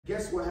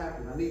guess what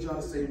happened? I need y'all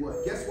to say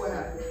what? Guess what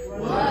happened?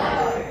 What?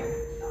 I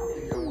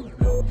think y'all want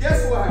to know.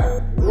 Guess what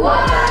happened?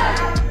 What?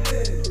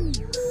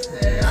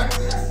 Hey, I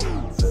guess y'all.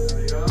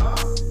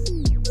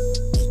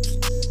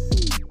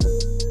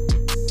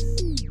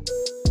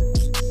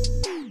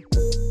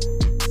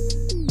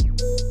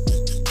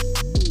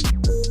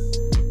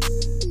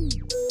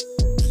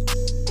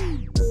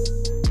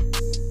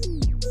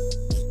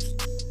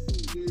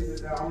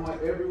 I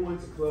want everyone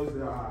to close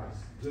their eyes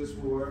just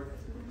for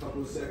a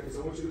couple of seconds.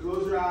 I want you to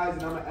close your eyes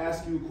and I'm going to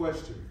ask you a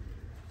question,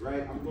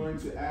 right? I'm going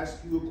to ask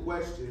you a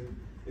question,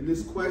 and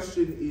this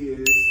question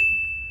is,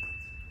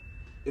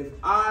 if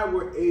I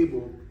were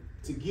able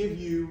to give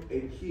you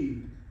a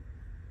key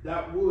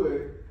that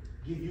would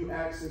give you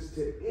access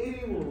to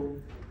any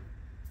room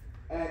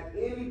at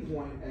any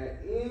point, at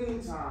any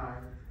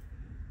time,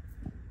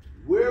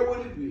 where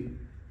would it be?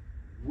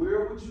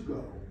 Where would you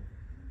go?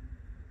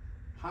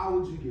 How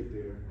would you get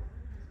there?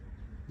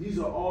 These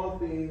are all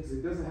things.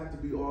 It doesn't have to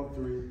be all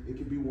three. It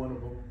could be one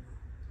of them.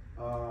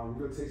 We're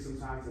going to take some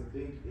time to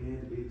think,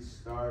 and it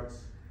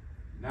starts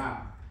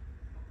now.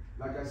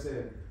 Like I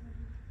said,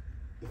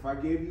 if I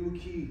gave you a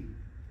key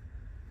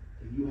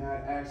and you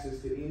had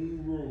access to any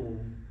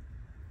room,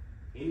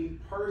 any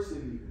person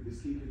even,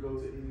 this key could go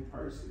to any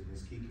person.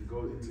 This key could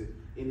go into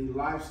any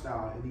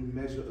lifestyle, any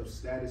measure of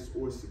status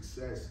or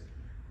success.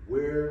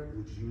 Where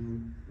would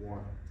you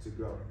want to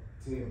go?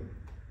 10,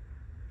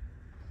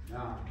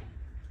 9,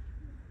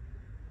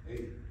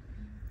 8,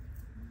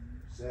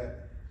 7,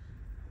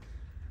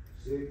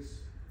 6,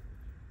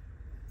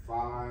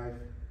 5,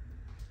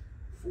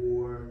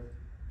 4,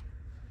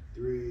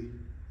 3,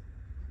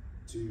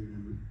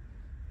 2,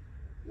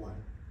 1.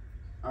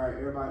 All right,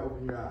 everybody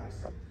open your eyes.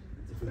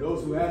 For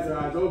those who have their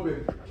eyes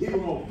open, keep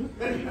them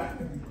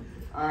open.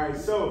 All right,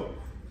 so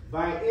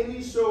by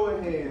any show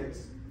of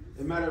hands,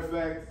 as a matter of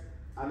fact,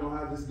 I know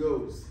how this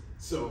goes.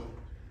 So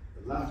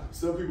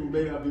some people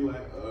may not be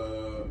like,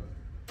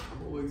 I'm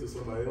gonna wait till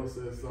somebody else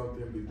says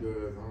something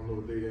because I don't know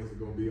what their answer is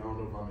gonna be. I don't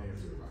know if I'm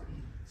answering right.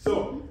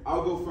 So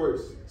I'll go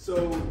first.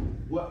 So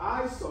what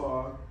I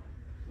saw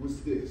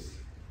was this.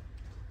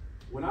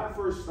 When I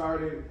first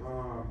started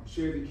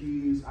Share the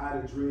Keys, I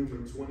had a dream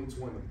in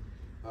 2020,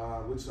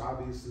 which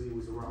obviously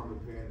was around the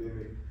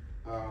pandemic.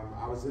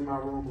 I was in my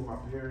room with my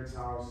parents'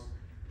 house,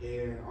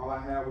 and all I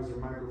had was a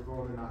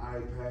microphone and an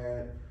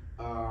iPad,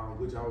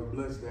 which I was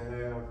blessed to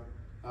have.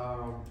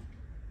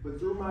 But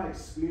through my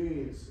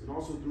experience, and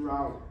also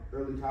throughout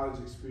early college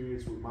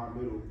experience with my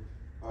middle,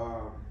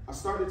 I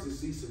started to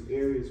see some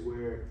areas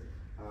where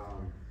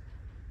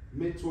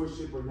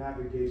mentorship or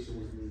navigation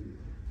was needed,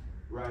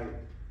 right?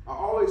 I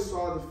always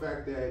saw the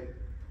fact that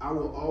I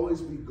will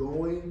always be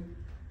going,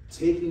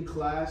 taking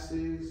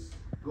classes,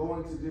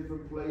 going to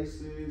different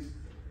places,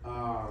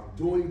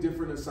 doing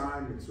different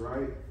assignments,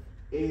 right?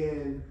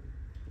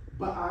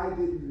 But I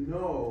didn't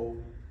know,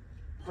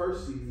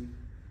 Percy,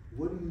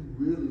 what do you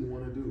really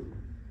want to do?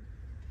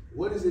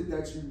 What is it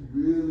that you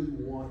really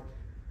want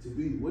to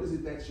be? What is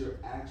it that you're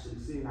actually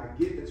seeing? I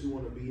get that you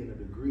want to be in a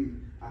degree.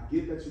 I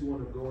get that you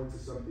want to go into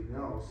something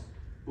else.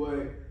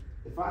 But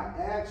if I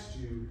asked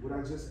you what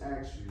I just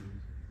asked you,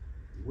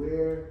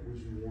 where would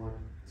you want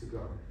to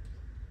go?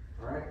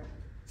 All right?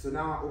 So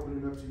now I open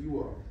it up to you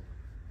all.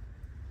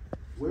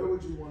 Where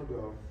would you want to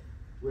go?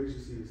 Where do you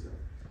see yourself?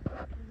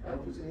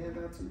 Don't put your hand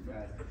down too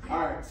fast.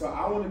 All right, so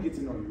I want to get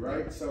to know you,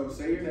 right? So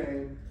say your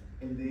name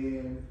and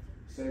then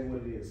say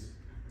what it is.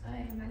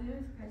 Hi, my name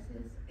is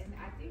Precious, and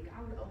I think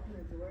I would open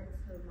the door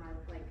to my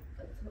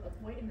to a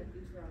point in the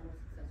future I'm more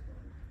successful.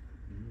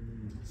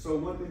 So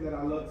one thing that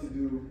I love to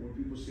do when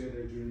people share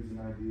their dreams and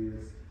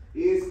ideas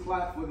is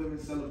clap for them and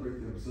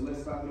celebrate them. So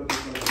let's clap it up and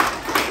celebrate.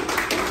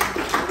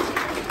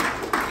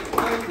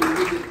 Thank you.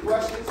 Is it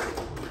Precious?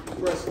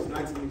 Precious.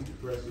 Nice to meet you,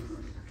 Precious.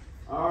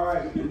 All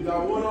right, you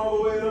got one all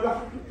the way to the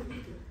back.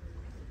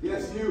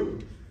 Yes, you.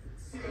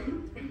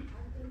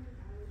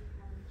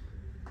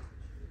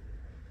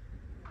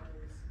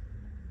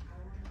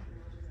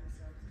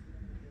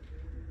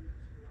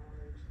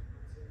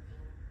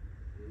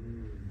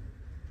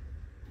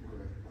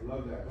 I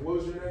love that. And what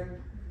was your name?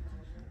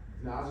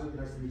 Naja.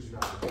 Nice to meet you,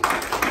 Naja.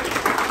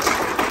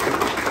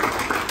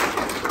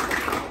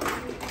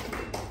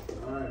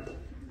 All right.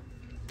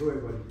 Go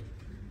ahead, buddy.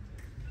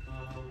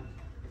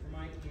 For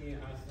my key, I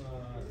saw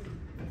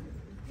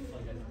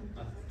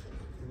a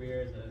career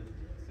as a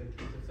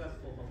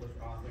successful published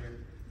author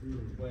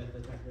with a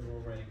technical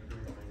writing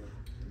career.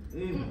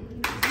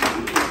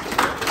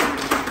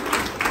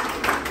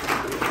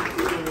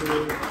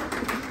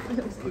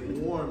 It's getting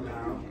warm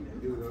now.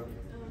 Here we go.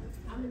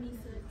 I'm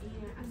Anissa, and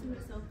I see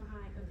myself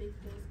behind a big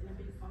desk in a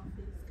big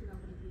office because I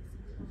want to be a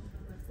CEO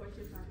of a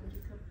Fortune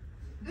 500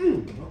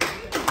 company.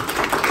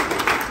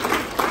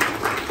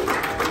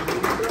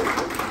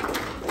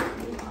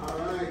 All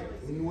right.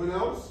 Anyone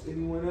else?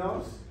 Anyone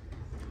else?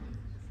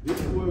 This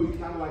is where we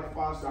kind of like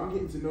foster. I'm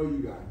getting to know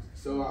you guys.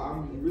 So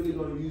I'm really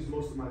going to use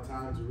most of my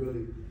time to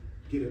really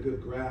get a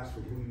good grasp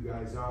of who you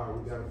guys are.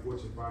 We got a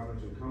Fortune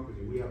 500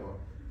 company. We have an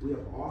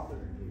author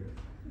in here.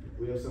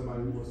 We have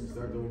somebody who wants to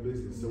start their own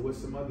business. So what's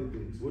some other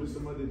things? What are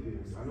some other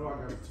things? I know I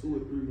got 2 or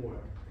 3 more.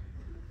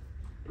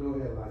 Go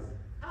ahead, Liza.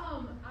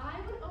 I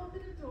would open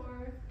a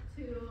door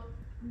to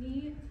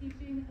me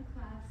teaching a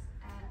class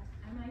at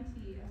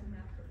MIT as a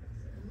math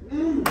professor.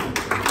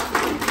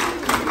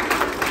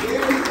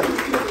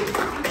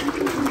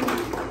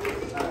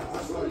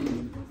 I saw you.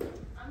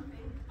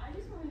 I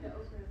just wanted to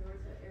open a door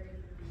to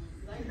areas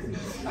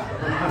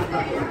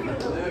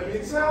Let me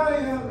tell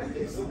you,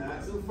 it's not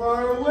too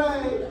far away.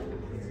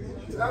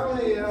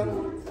 Telling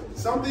you,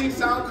 some things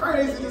sound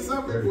crazy to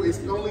some people. It's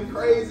only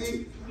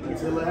crazy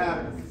until it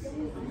happens.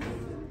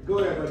 Go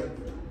ahead, buddy.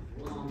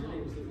 My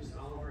name is Lucas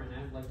Oliver, and I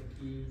have like the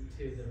key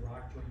to the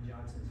Rock Dwayne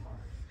Johnson's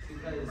heart.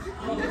 Because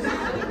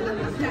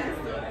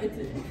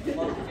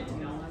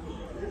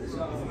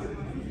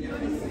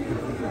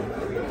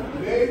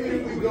maybe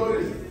if we go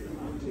to.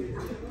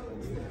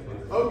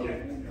 Okay,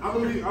 I'm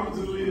gonna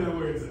just leave that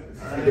where it's at.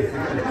 All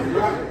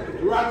right,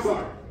 the rock's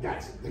hard.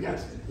 Gotcha. I got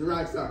you. The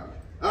rock's hard.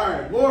 All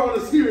right, more on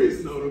a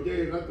serious note,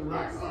 okay? Not the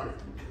rock's hard.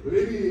 But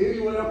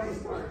anyone else to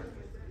start?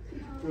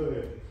 Go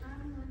ahead.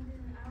 I'm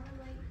London. I would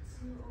like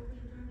to open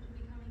the door to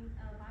becoming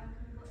a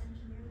biochemical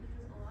engineer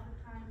because a lot of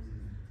times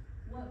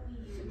what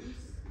we use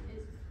is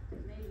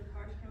made with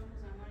harsh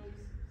chemicals. I want to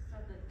use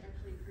stuff that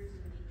actually occurs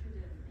in nature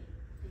to make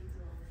things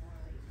a little more,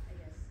 like,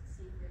 I guess,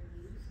 safer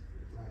to use.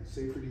 Right,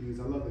 safer to use.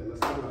 I love that.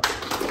 Let's talk about that.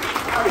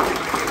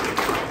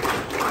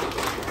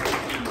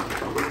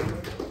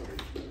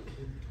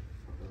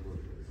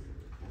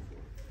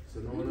 So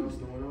no one else?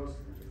 No one else?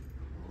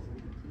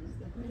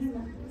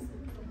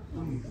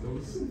 Please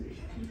don't see me.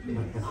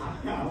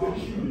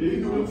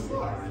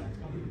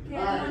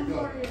 Alright, go.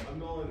 I'm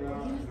Nolan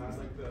Brown, and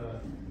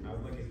I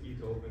would like a key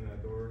to open that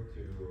door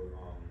to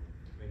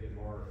make it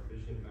more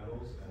efficient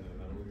metals and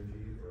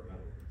metallurgy or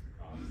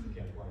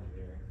mechanical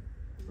engineering.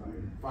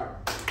 Right. Fire.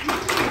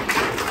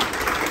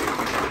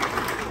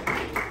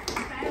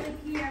 If I have a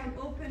key, I would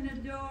open the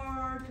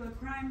door to a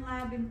crime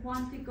lab in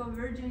Quantico,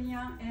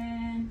 Virginia,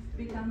 and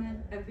become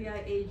an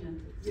FBI agent.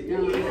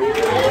 People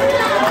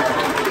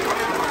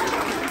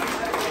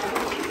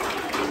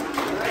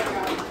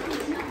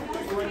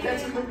are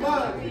catching the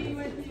bug.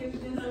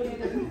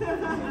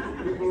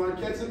 People are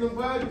catching the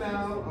bug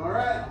now. All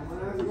right, I'm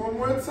gonna ask you one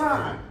more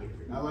time.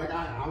 I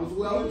was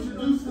well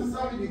introduced to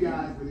some of you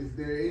guys, but is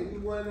there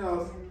anyone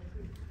else?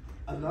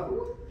 Another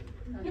one?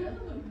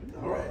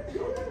 All right. A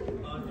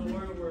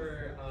door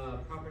where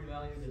property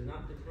value does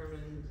not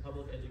determine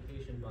public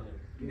education budget.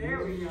 There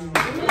we go.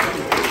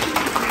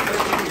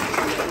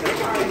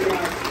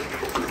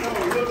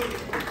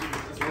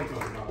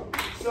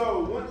 So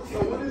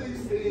one of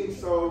these things.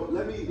 So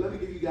let me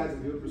give you guys a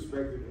good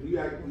perspective, and you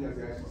guys can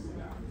actually sit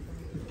down.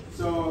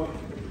 So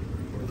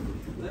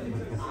let me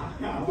tell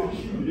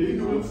you.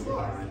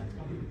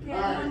 All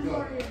right, go.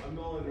 I'm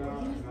Nolan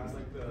Brown, and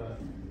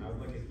I would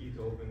like a key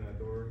to open that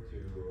door to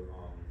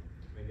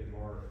make it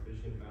more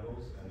efficient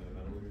metals and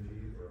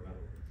metallurgy or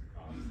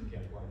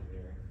mechanical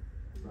engineering.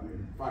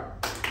 Right. Fire.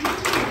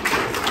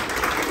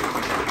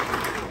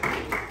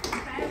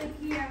 If I have a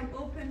key, I would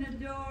open the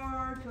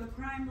door to a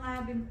crime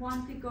lab in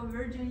Quantico,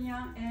 Virginia,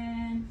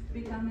 and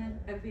become an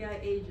FBI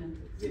agent.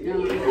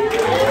 People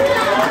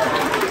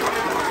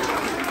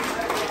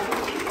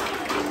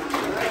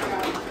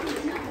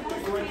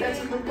are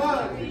catching the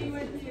bug.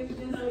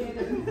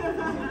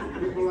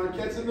 People are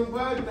catching the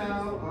bug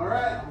now. All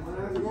right, I'm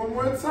gonna ask you one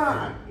more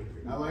time.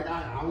 I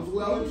was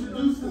well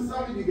introduced to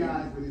some of you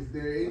guys, but is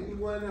there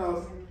anyone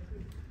else?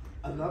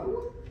 Another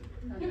one?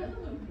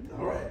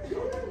 All right. A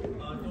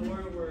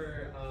door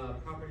where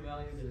property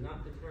value does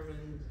not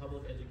determine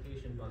public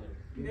education budget.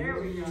 There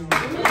we go.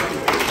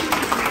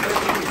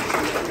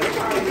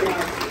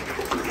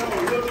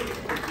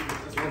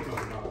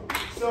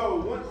 So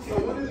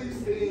one of these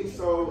things.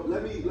 So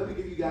let me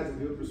give you guys a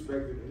good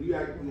perspective, and you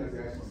guys can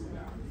actually sit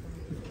down.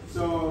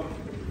 So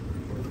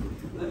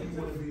what do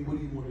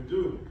you want to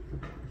do?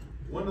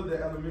 One of the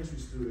elementary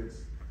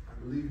students, I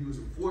believe he was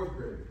a 4th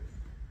grader.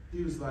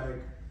 He was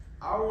like,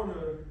 I want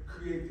to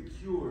create the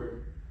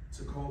cure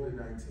to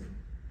COVID-19,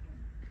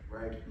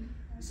 right?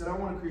 He said, I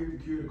want to create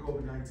the cure to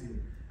COVID-19.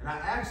 And I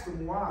asked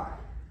him why,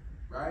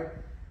 right?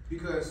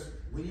 Because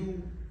when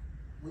you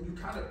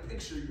kind of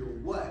picture your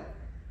what,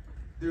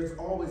 there's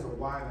always a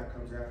why that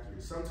comes after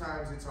it.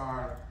 Sometimes it's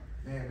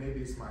maybe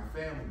it's my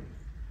family.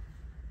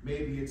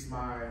 Maybe it's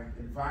my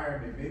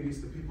environment. Maybe it's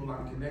the people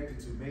I'm connected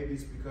to. Maybe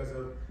it's because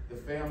of the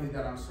family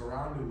that I'm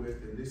surrounded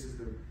with, and this is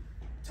the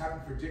type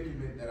of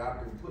predicament that I've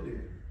been put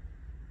in,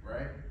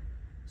 right?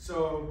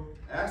 So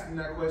I asked him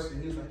that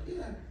question. He was like,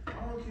 yeah,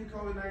 I want to cure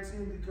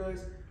COVID-19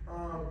 because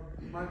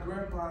my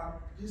grandpa,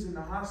 he's in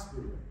the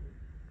hospital.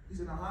 He's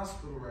in the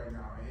hospital right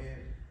now,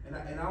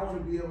 and I want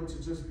to be able to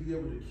just be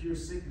able to cure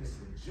sickness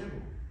in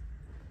general.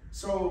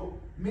 So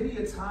many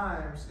a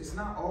times, it's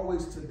not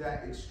always to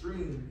that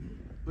extreme,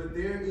 but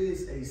there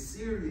is a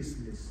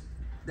seriousness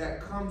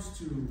that comes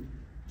to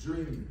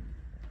dreaming.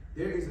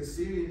 There is a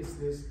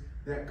seriousness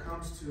that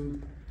comes to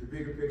the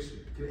bigger picture.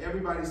 Can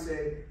everybody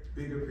say,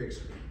 Bigger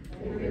picture.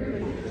 All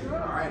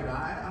right, now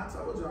I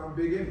told you I'm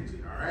big energy,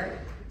 all right?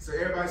 So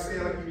everybody say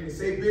it like you mean it.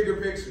 Say bigger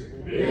picture.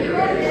 Bigger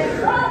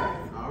picture.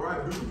 All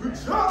right, good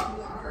job.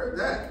 I heard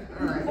that.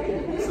 All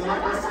right. So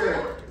like I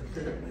said,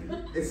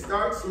 it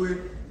starts with,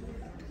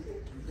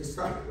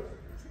 Mr.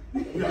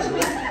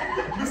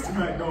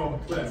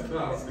 McDonald class.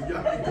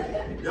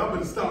 Y'all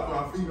better stop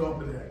our feet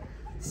off of that.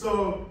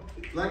 So,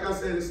 like I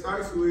said, it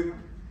starts with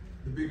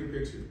the bigger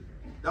picture.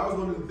 That was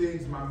one of the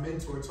things my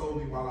mentor told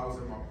me while I was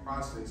in my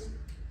process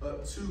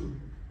up to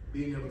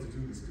being able to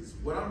do this. Because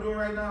what I'm doing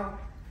right now,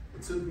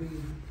 it took me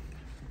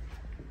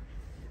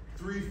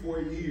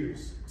 3-4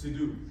 years to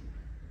do.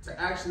 To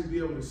actually be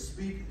able to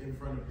speak in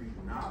front of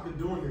people. Now, I've been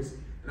doing this,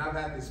 and I've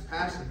had this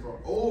passion for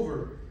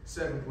over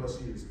 7+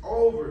 years.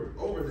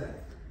 Over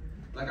that.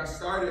 Like I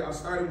started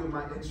with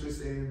my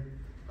interest in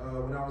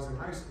when I was in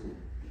high school.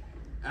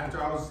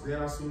 After I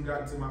soon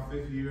got into my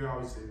 5th year. I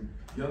was in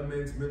Young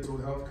Men's Mental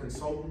Health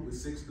Consultant with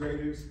 6th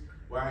graders,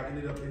 where I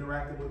ended up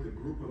interacting with a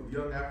group of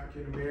young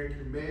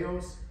African-American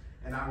males.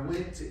 And I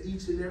went to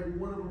each and every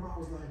one of them. I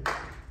was like,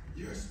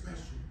 you're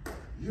special.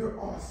 You're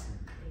awesome.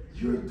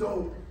 You're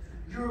dope.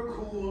 You're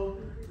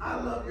cool.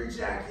 I love your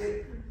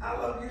jacket. I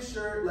love your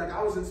shirt. Like,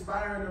 I was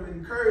inspiring them and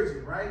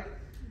encouraging, right?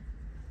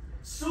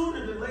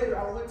 Sooner than later,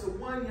 I went to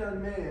one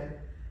young man,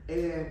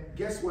 and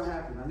guess what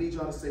happened? I need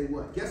y'all to say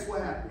what? Guess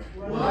what happened?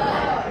 What?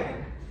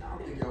 I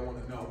don't think y'all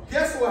want to know.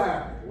 Guess what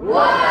happened?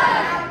 What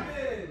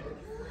happened?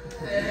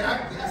 Hey,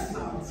 I guess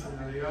I'll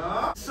tell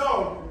y'all.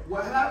 So,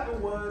 what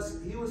happened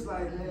was, he was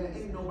like, man,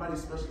 ain't nobody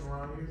special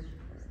around here.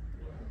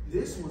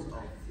 This was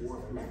a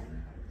 4th grade.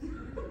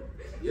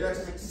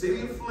 Yes,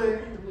 city of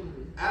Flint,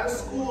 out of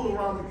school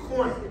around the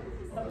corner.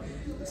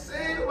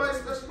 Say ain't nobody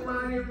special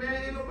around here,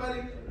 man. Ain't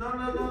nobody, no.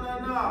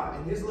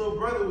 And his little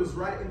brother was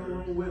right in the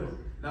room with him.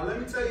 Now let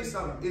me tell you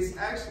something. It's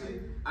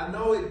actually, I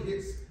know it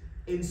gets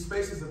in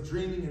spaces of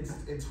dreaming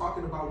and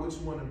talking about what you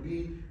want to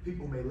be.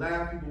 People may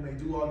laugh, people may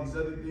do all these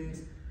other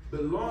things.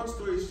 But long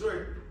story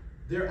short,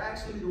 they're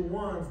actually the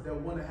ones that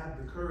want to have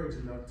the courage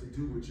enough to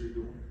do what you're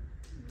doing.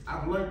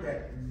 I've learned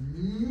that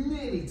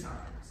many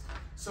times.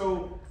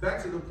 So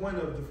back to the point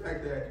of the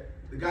fact that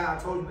the guy I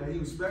told him that he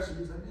was special,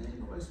 he was like, man, ain't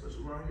nobody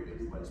special around here,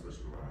 ain't nobody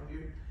special around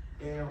here.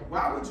 And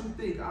why would you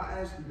think, I'll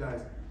ask you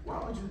guys, why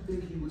would you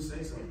think he would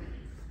say something?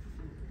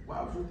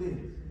 Why would you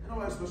think? Ain't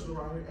nobody special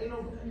around here.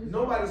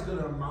 Nobody's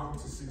gonna amount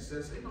to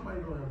success. Ain't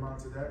nobody gonna amount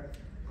to that.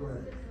 Go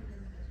ahead.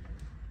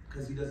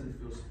 Because he doesn't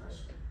feel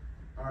special.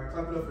 All right,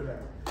 clap it up for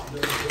that.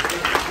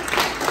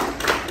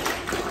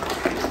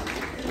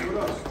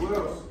 What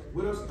else?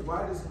 What else?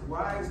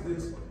 Why is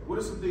this? What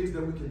are some things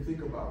that we can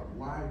think about?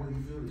 Why would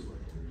he feel this way?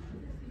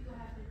 People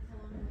have to tell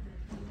him that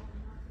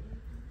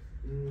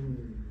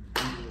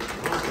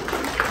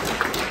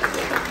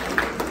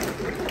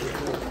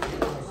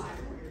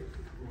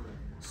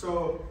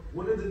So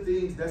one of the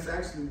things, that's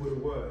actually what it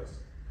was.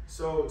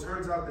 So it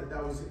turns out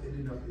that was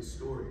ending up his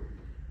story.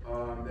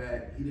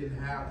 That he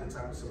didn't have the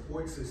type of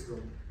support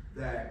system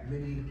that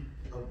many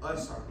of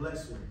us are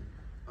blessed with.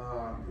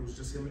 It was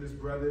just him and his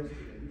brother.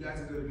 You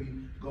guys are going to be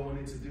going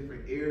into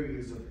different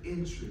areas of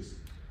interest.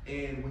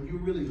 And when you're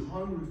really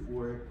hungry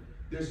for it,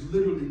 there's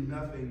literally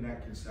nothing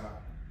that can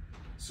stop you.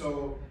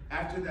 So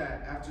after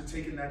that, after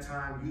taking that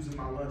time, using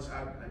my lunch,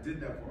 I did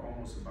that for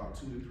almost about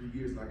 2 to 3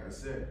 years, like I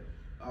said.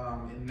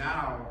 And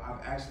now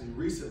I've actually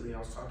recently, I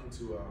was talking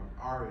to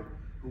Ari,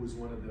 who was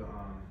one of the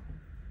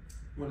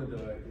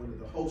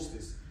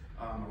hostess,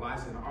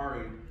 Eliza and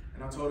Ari.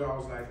 And I told her, I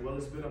was like, well,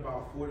 it's been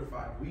about 4 to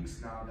 5 weeks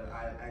now that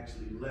I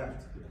actually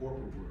left the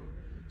corporate world.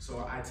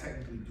 So I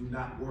technically do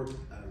not work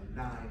a 9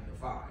 to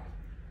 5.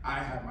 I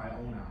have my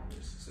own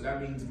hours. So that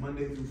means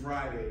Monday through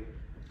Friday,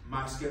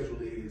 my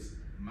schedule is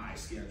my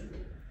schedule.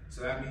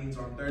 So that means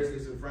on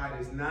Thursdays and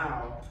Fridays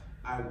now,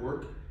 I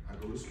work, I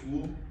go to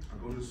school,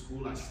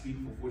 I speak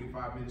for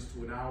 45 minutes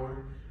to an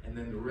hour, and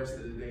then the rest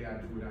of the day I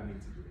do what I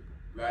need to do,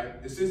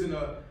 right? This isn't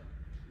a,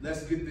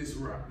 let's get this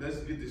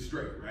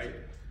straight, right?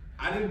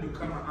 I didn't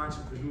become an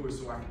entrepreneur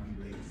so I can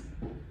be lazy,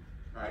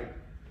 right?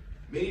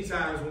 Many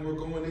times when we're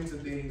going into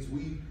things,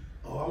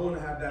 I want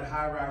to have that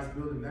high-rise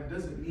building. That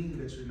doesn't mean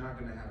that you're not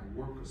going to have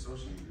work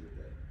associated with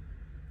that.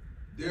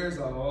 There's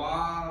a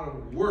lot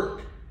of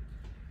work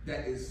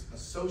that is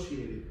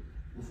associated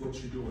with what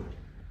you're doing.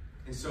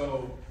 And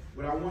so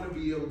what I want to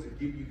be able to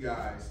give you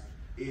guys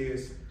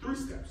is 3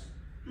 steps,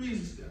 3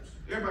 easy steps.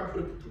 Everybody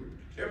put up 3.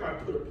 Everybody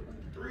put up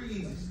 3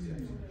 easy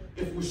steps.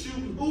 If we're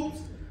shooting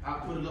hoops,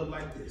 I'll put it up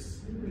like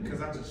this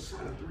because I just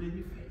shot a 3 in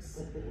your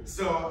face.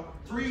 So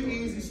 3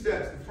 easy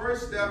steps. The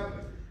first step,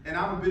 and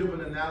I'm a bit of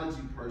an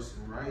analogy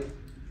person, right?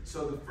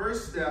 So the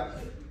first step,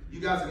 you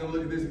guys are gonna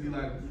look at this and be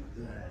like, what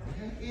the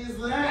heck is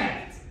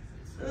that?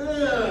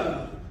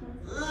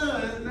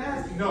 That's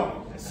nasty.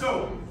 No.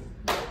 So,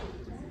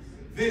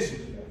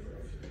 vision.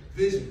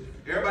 Vision.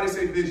 Everybody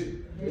say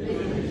vision.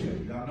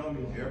 Vision. Y'all know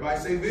me. Everybody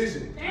say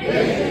vision.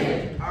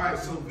 Vision. All right,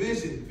 so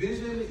vision.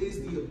 Vision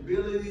is the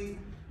ability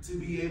to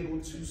be able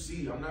to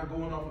see. I'm not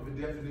going off of a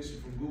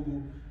definition from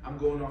Google. I'm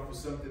going off of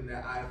something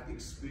that I've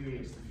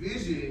experienced.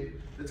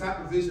 Vision, the type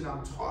of vision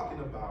I'm talking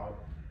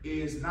about,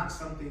 is not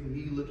something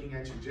me looking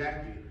at your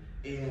jacket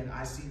and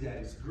I see that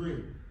it's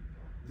green.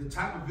 The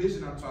type of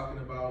vision I'm talking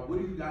about, what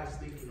are you guys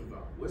thinking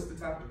about? What's the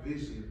type of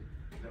vision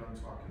that I'm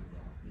talking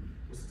about?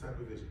 What's the type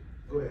of vision?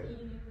 Go ahead.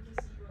 Being able to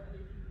see what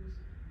other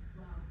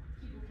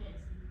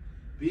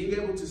Being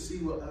able to see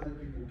what other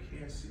people people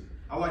can't see.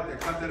 I like that.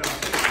 Clap that up.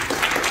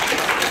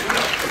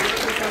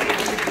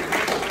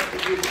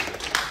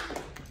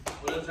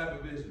 What other type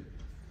of vision?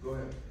 Go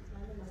ahead.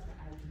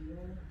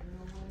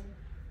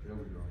 There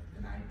we go.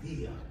 An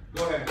idea.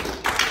 Go ahead.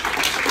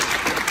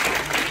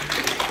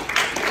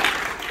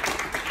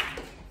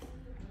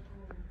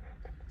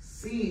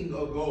 Seeing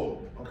a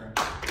goal. Okay.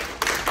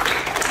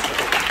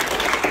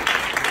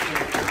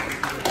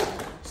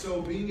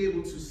 So being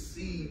able to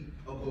see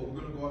a goal.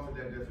 We're going to go off of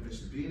that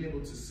definition. Being able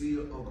to see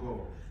a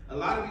goal. A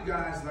lot of you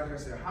guys, like I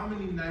said, how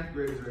many 9th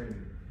graders are in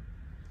here?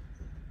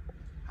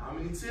 How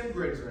many 10th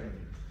graders are in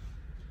here?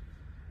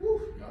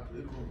 Woo, y'all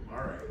play cool.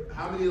 All right.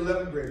 How many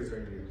 11th graders are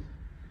in here?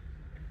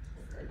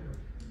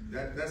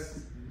 Okay.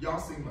 That's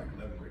y'all seem like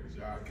 11th graders.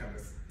 Y'all kind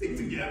of stick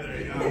together.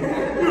 Y'all. We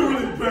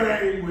really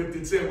bang with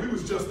the 10. We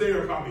was just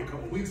there probably a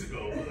couple weeks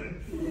ago,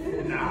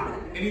 but nah.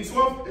 Any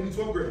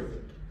 12th graders?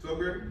 12th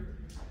grade?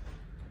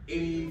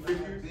 Any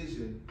 5th grade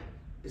vision?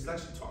 It's like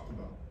she talked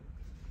about.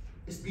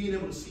 It's being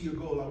able to see your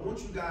goal. I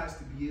want you guys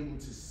to be able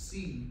to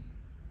see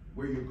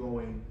where you're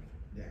going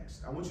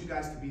next. I want you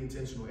guys to be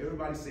intentional.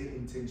 Everybody say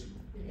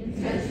intentional.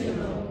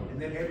 Intentional. And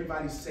then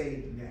everybody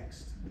say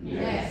next.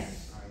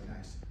 Yes. All right,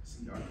 nice.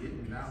 See, y'all getting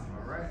it now.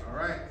 All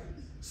right.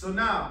 So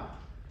now,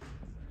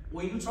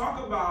 when you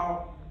talk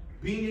about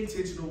being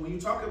intentional, when you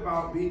talk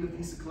about being a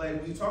piece of clay,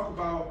 when you talk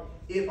about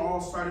it all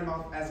starting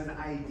off as an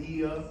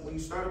idea, when you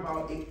start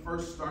about it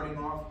first starting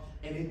off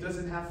and it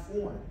doesn't have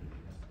form.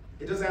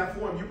 It doesn't have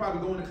form. You're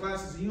probably going to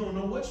classes and you don't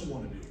know what you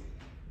want to do.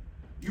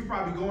 You're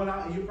probably going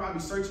out and you're probably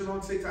searching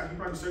on TikTok. You're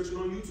probably searching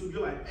on YouTube.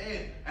 You're like,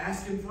 man,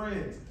 asking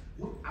friends.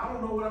 I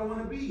don't know what I want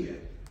to be yet.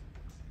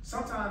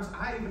 Sometimes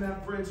I even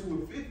have friends who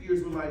are 5th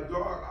years who are like,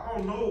 dog, I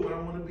don't know what I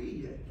want to be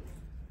yet.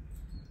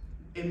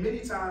 And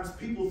many times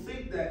people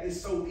think that it's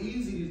so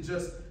easy to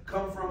just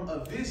come from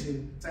a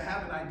vision to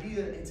have an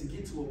idea and to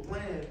get to a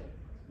plan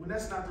when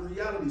that's not the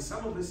reality.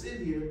 Some of us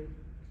in here,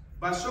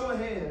 by show of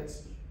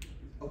hands,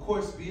 of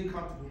course, being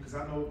comfortable, because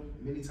I know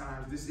many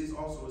times this is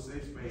also a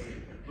safe space,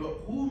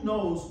 but who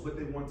knows what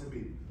they want to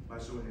be? By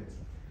show of hands.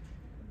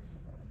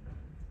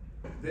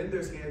 Then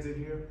there's hands in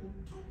here who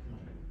don't know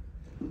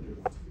what they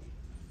want to be.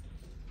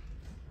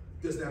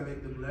 Does that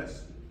make them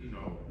less?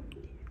 No.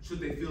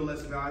 Should they feel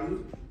less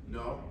valued?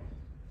 No.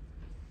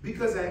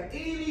 Because at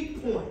any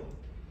point,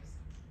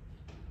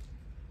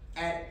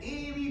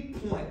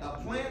 a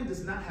plan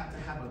does not have to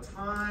have a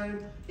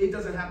time. It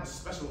doesn't have a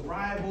special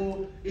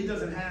arrival. It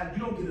doesn't have,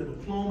 you don't get a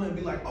diploma and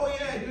be like, oh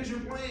yeah, here's your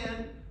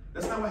plan.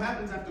 That's not what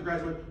happens after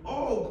graduation.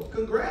 Oh,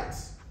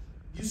 congrats.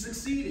 You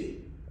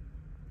succeeded.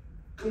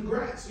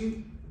 Congrats.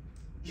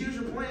 Here's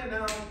your plan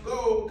now,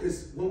 go.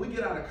 Because when we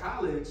get out of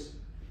college,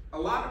 a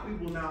lot of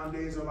people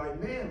nowadays are like,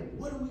 man,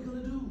 what are we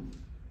gonna do?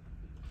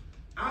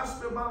 I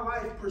spent my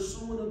life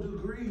pursuing a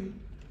degree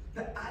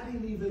that I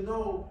didn't even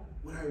know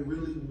what I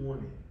really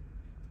wanted.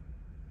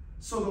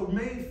 So the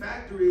main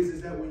factor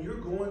is that when you're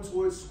going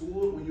towards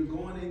school, when you're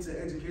going into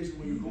education,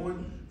 when you're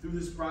going through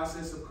this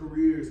process of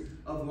careers,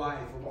 of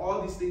life, of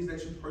all these things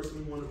that you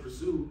personally want to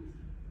pursue,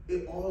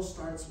 it all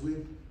starts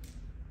with,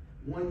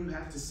 one, you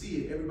have to see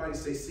it. Everybody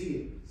say see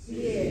it.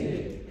 See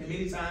it. And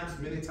many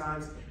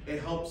times,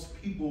 it helps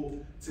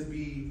people to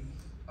be,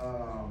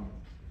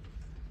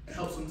 it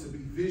helps them to be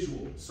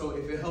visual. So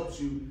if it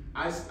helps you,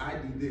 I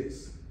do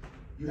this.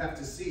 You have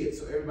to see it.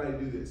 So everybody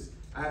do this.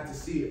 I have to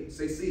see it.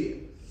 Say see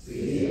it.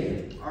 See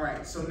it. All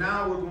right, so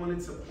now we're going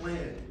into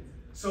planning.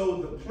 So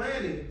the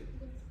planning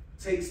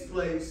takes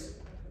place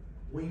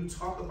when you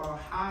talk about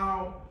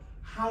how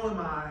am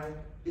I,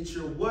 it's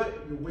your what,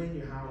 your when,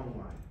 your how, and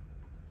why,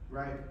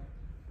 right?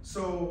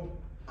 So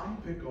I'm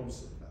gonna pick on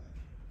somebody.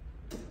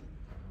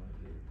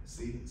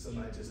 See,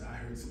 somebody just, I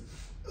heard some,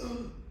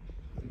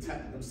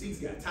 them seats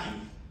got tight.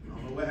 I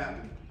don't know what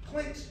happened.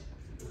 Clinch.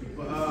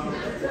 But,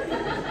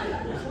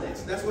 clinch,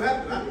 that's what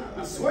happened.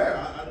 I swear,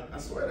 I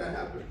swear that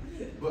happened.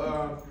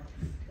 But,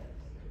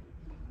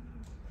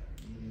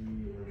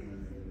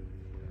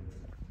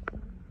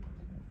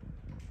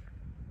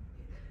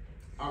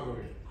 I'll go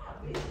ahead.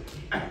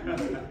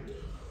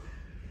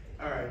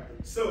 All right,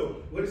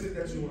 so what is it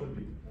that you want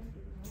to be?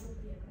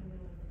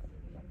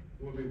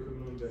 You want to be a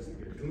criminal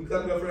investigator. Can we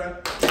clap it up for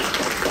that?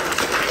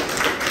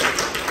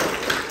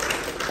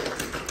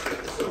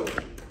 So,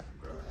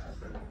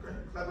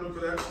 clap it up for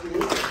that.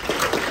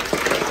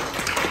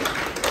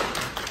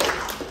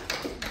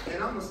 And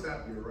I'm going to stop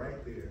you right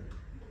there.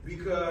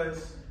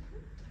 Because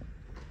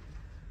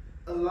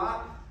a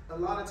lot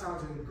of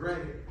times, and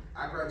granted,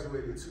 I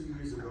graduated 2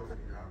 years ago from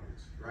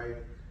college, right?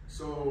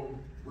 So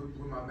with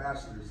my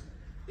bachelor's,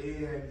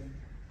 and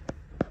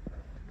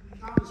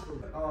college for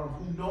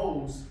who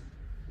knows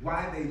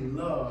why they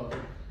love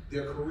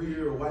their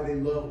career or why they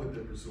love what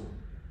they're pursuing?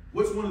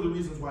 What's one of the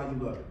reasons why you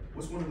love it?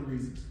 What's one of the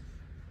reasons?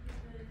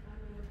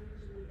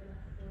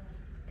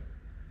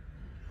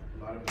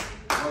 A lot of people.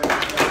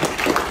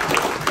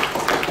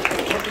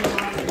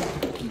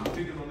 I'm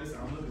picking on this side.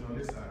 I'm looking on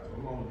this side.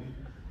 Hold on with me.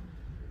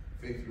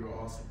 Faith, you're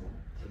awesome.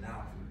 But now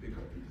I'm going to pick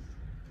up these.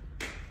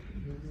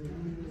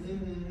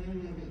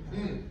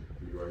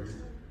 You right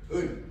here?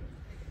 Good.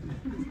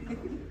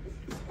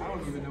 I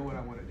don't even know what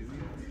I want to do.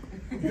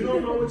 You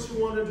don't know what you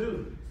want to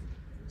do.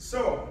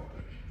 So,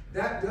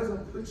 that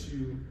doesn't put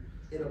you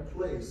in a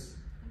place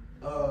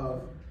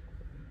of,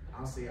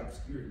 I'll say,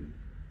 obscurity.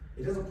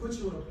 It doesn't put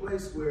you in a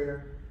place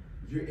where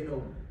you're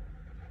in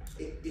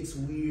it's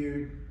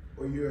weird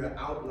or you're an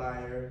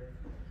outlier.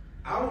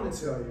 I want to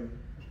tell you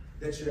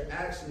that you're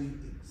actually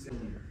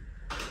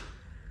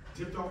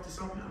dipped off to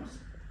something else.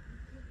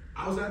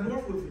 I was at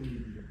Northwood for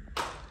media.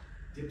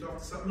 Dipped off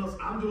to something else.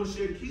 I'm doing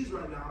Share the Keys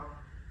right now,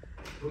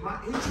 but my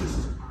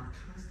interests are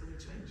constantly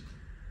changing.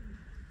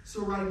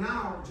 So right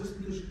now, just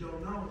because you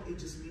don't know, it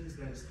just means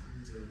that it's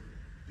time to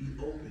be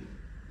open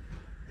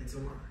and to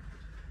learn.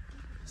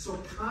 So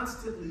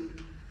constantly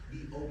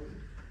be open.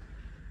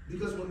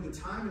 Because when the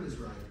timing is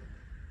right,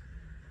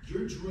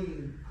 your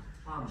dream, I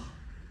promise you,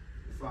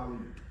 will follow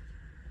you.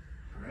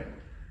 All right?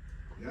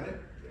 You got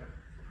it? Yeah.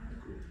 All right,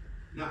 cool.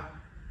 Now,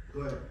 go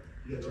ahead.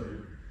 You got your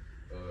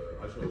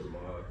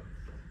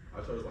I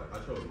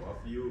chose my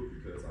field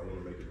because I want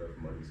to make enough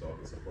money so I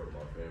can support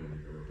my family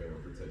and my family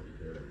for taking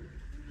care of me.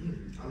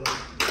 I love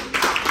it.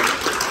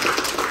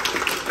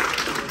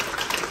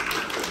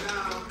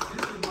 Now,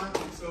 this is my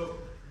thing. So,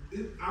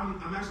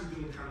 I'm actually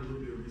doing kind of a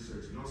little bit of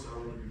research, and also I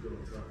want to be good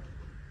on time.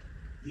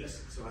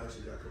 Yes, so I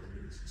actually got a couple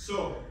minutes.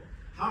 So,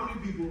 how many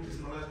people, this is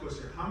my last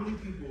question, how many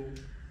people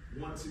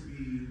want to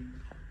be,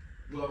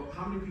 well,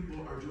 how many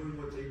people are doing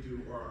what they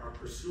do or are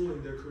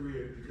pursuing their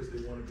career because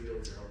they want to be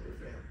able to help their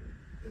family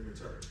in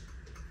return?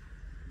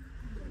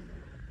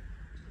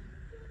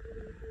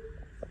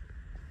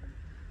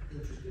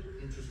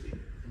 Interesting.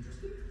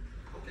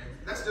 Okay,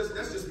 that's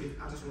just me.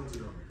 I just wanted to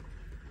know.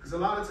 Because a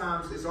lot of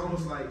times it's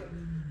almost like,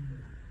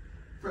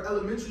 for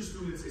elementary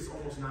students, it's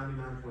almost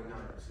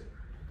 99.9%.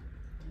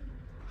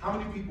 How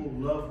many people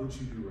love what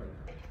you do right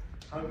now?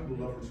 How many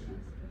people love what you do?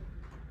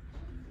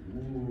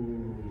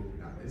 Ooh,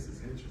 now this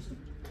is interesting.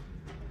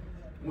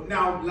 Well,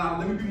 now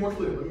let me be more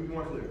clear.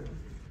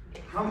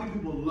 How many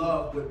people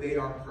love what they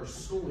are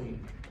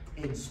pursuing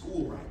in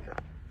school right now?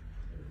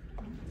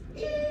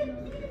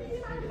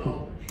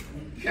 Oh,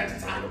 catch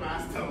the time of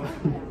my toe.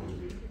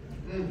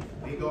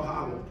 Ain't go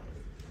hollow.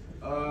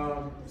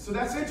 So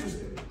that's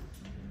interesting.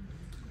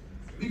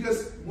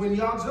 Because when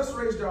y'all just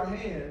raised your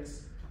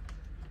hands,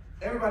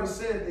 everybody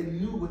said they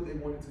knew what they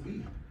wanted to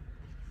be.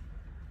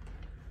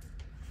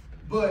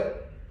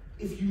 But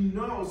if you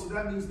know, so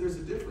that means there's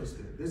a difference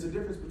there. There's a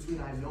difference between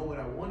I know what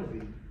I want to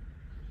be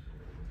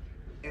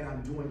and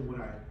I'm doing what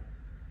I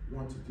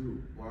want to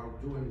do, or I'm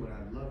doing what I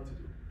love to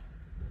do.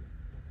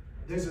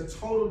 There's a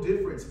total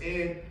difference.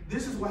 And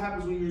this is what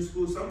happens when you're in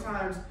school.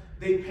 Sometimes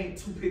they paint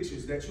two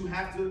pictures, that you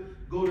have to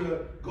go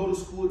to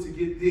school to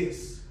get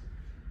this.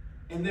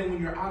 And then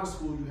when you're out of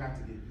school, you have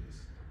to get this.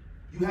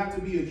 You have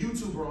to be a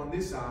YouTuber on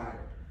this side,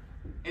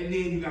 and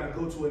then you got to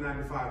go to a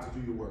 9-to-5 to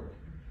do your work.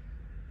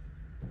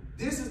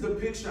 This is the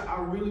picture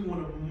I really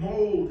want to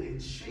mold and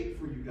shape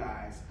for you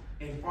guys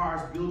as far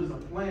as building a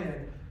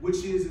plan,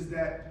 which is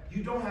that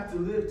you don't have to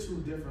live two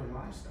different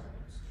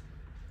lifestyles.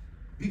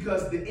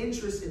 Because the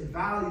interests and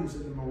values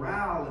and the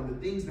morale and the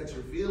things that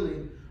you're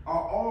feeling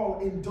are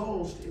all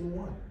indulged in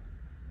one.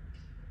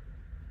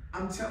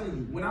 I'm telling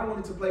you, when I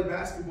wanted to play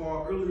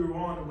basketball earlier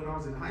on when I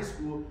was in high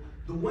school,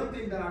 the one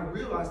thing that I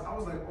realized, I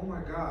was like, oh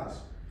my gosh,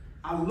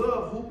 I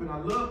love hooping, I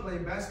love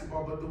playing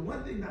basketball, but the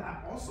one thing that I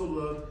also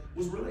loved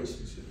was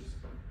relationships.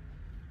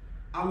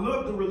 I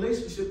love the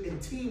relationship and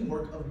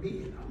teamwork of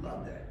men. I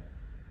love that.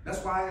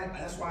 That's why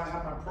I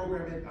have my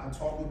program. I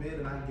talk with men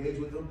and I engage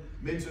with them,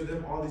 mentor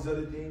them, all these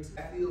other things.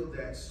 I feel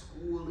that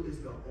school is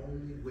the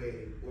only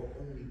way or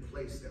only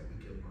place that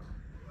we can learn,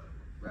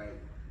 right?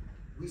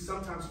 We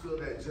sometimes feel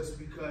that just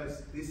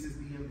because this is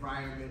the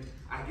environment,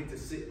 I get to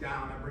sit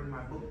down, I bring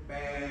my book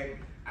bag,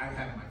 I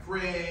have my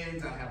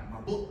friends, I have my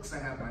books, I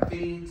have my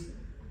things.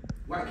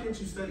 Why can't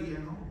you study at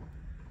home?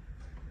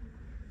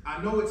 I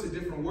know it's a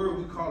different word,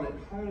 we call it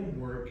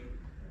homework,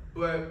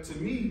 but to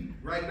me,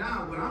 right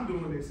now, what I'm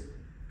doing is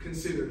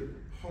considered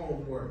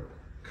homework.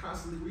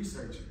 Constantly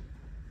researching,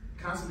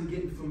 constantly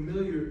getting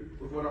familiar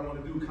with what I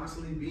want to do,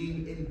 constantly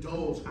being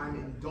indulged. I'm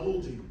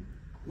indulging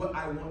what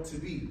I want to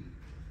be.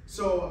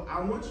 So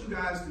I want you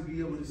guys to be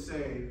able to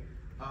say,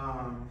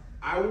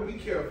 I will be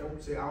careful.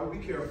 Say, I will be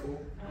careful.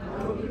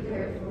 I will be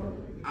careful.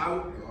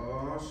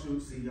 Oh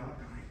shoot, see y'all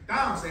dying.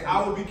 Down, say,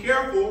 I will be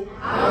careful.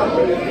 I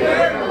will be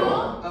careful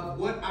Of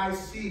what I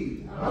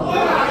see. of what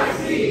I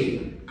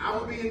see. I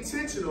will be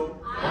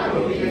intentional. I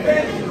will be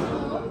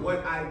intentional Of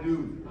what I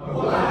do. of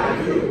what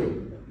I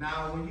do.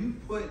 Now, when you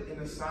put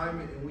an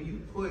assignment and when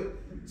you put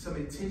some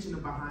intention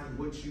behind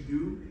what you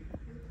do,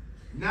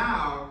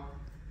 now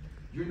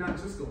you're not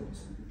just going to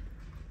school.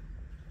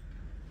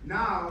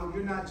 Now,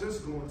 you're not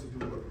just going to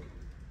do work.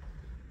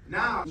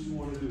 Now, what you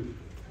want to do.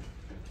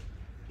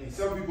 And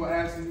some people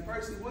ask me,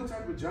 Percy, what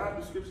type of job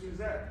description is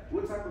that?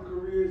 What type of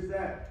career is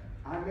that?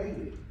 I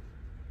made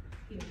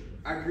it.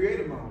 I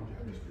created my own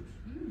job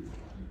description.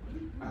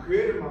 I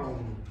created my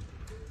own.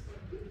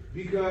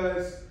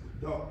 Because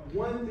the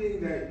one thing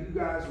that you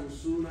guys will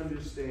soon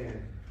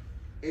understand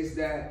is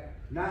that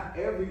not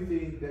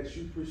everything that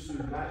you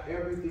pursue, not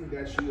everything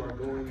that you are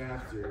going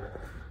after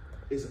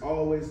is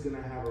always going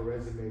to have a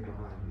resume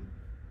behind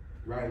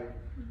it, right?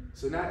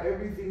 So not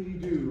everything you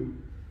do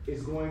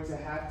is going to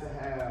have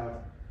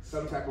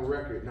some type of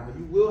record. Now,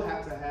 you will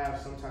have to have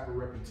some type of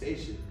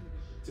reputation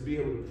to be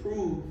able to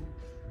prove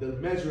the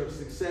measure of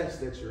success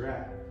that you're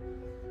at.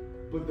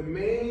 But the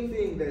main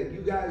thing that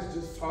you guys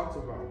just talked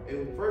about,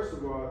 and first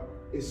of all,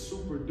 it's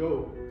super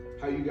dope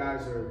how you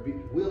guys are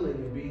willing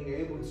and being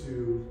able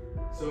to,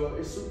 so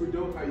it's super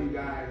dope how you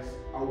guys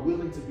are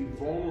willing to be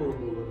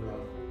vulnerable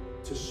enough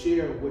to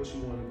share what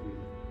you want to be.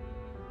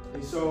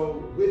 And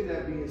so with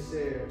that being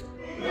said,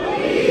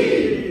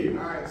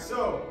 all right,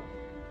 so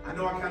I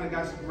know I kind of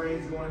got your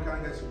brains going, I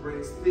kind of got your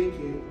brains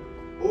thinking,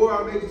 or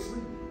I made you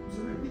sleep. I'm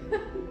sorry.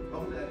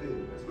 Hopefully I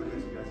did. That's what I got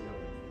you guys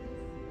going.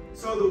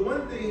 So the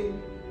one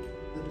thing,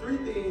 the three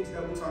things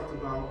that we talked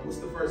about, what's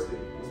the first thing?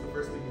 What's the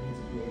first thing you need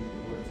to be able to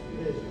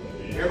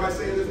do? Everybody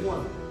say there's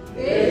one.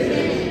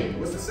 Vision.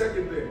 What's the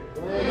second thing?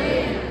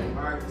 Plan.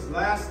 All right, this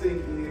last thing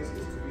is to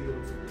be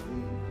able to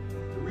believe.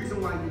 The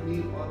reason why you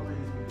need all three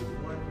is because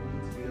one, you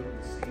need to be able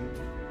to see it.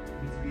 You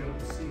need to be able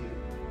to see it.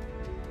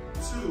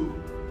 Two,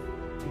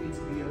 you need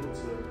to be able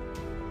to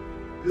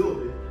build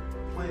it,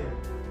 plan.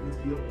 You need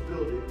to be able to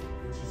build it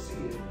once you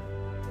see it.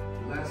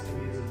 The last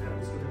thing is that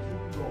it's going to keep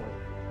you going.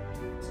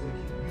 It's going to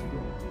keep you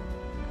going.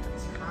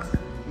 It's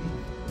constantly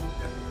leading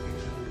that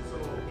picture. So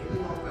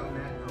anything off on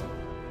that note,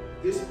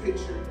 this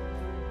picture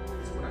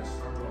is what I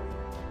started off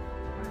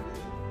with.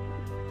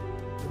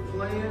 The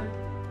plan,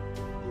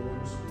 going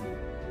to school.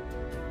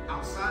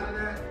 Outside of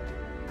that,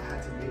 I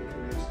had to make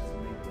connections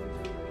and make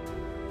connections.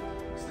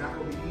 It's not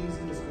going to be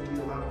easy. It's going to be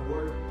a lot of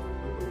work.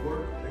 But the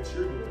work that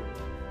you're doing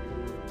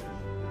because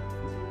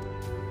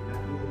you're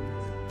not doing it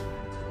because you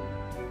have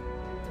to.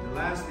 And the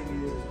last thing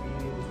is being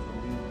able to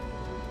believe.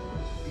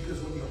 Because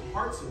when your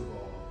heart's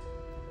involved,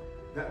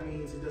 that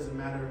means it doesn't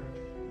matter,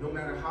 no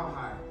matter how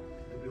high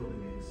the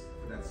building is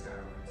for that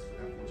skyrise, for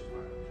that Fortune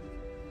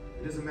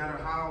 500. It doesn't matter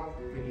how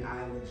many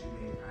islands you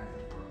may have,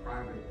 or a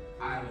private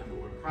island,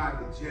 or a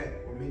private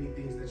jet, or many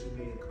things that you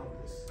may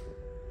encompass.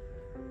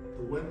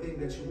 The one thing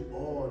that you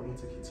all need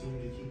to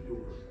continue to keep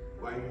doing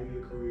while you're in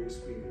your career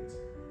experience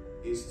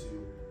is to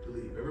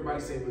believe.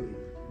 Everybody say believe.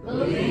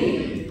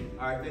 Believe.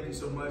 All right, thank you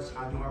so much.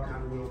 I know I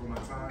kind of went over my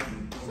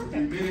time, over 3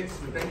 minutes,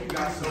 but thank you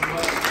guys so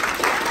much.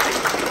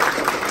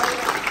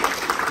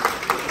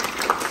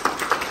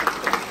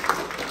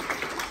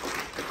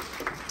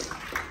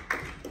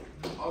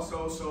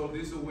 Also, so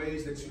these are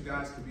ways that you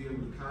guys can be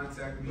able to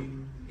contact me.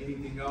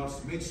 Anything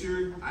else? Make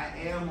sure I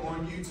am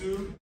on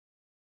YouTube.